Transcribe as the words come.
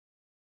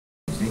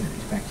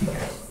Back to you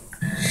guys.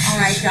 All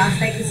right, Josh,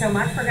 thank you so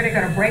much. We're going to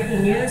go to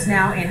breaking news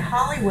now. In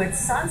Hollywood,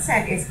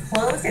 Sunset is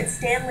closed at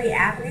Stanley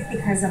Avenue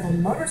because of a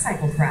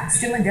motorcycle crash.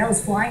 Stu Mandel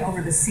is flying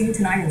over the scene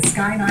tonight in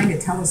Sky 9 to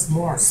tell us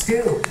more.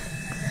 Stu.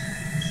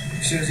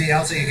 Susie,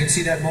 Elsa, you can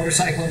see that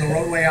motorcycle in the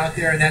roadway out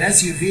there, and that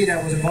SUV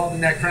that was involved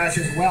in that crash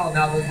as well.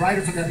 Now, the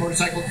rider from that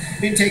motorcycle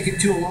been taken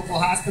to a local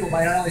hospital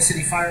by LA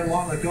City Fire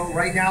long ago.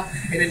 Right now,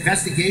 an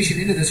investigation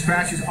into this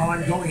crash is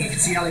ongoing. You can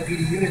see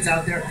LAPD units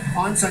out there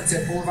on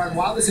Sunset Boulevard.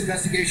 While this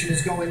investigation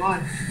is going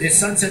on, this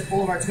Sunset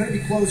Boulevard is going to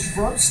be closed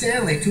from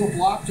Stanley to a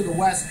block to the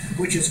west,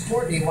 which is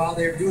Courtney, while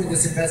they're doing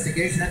this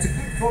investigation. That's a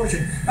good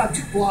portion, about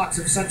 2 blocks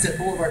of Sunset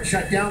Boulevard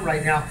shut down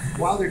right now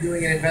while they're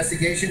doing an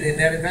investigation, and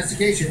that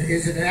investigation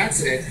is an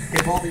accident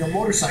involving a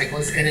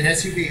motorcyclist and an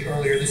SUV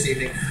earlier this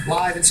evening.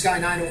 Live in Sky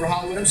 9 over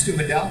Hollywood, I'm Stu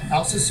Mandel.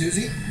 Elsa,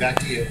 Susie, back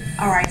to you.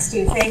 All right,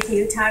 Stu, thank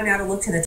you. Time now to look to the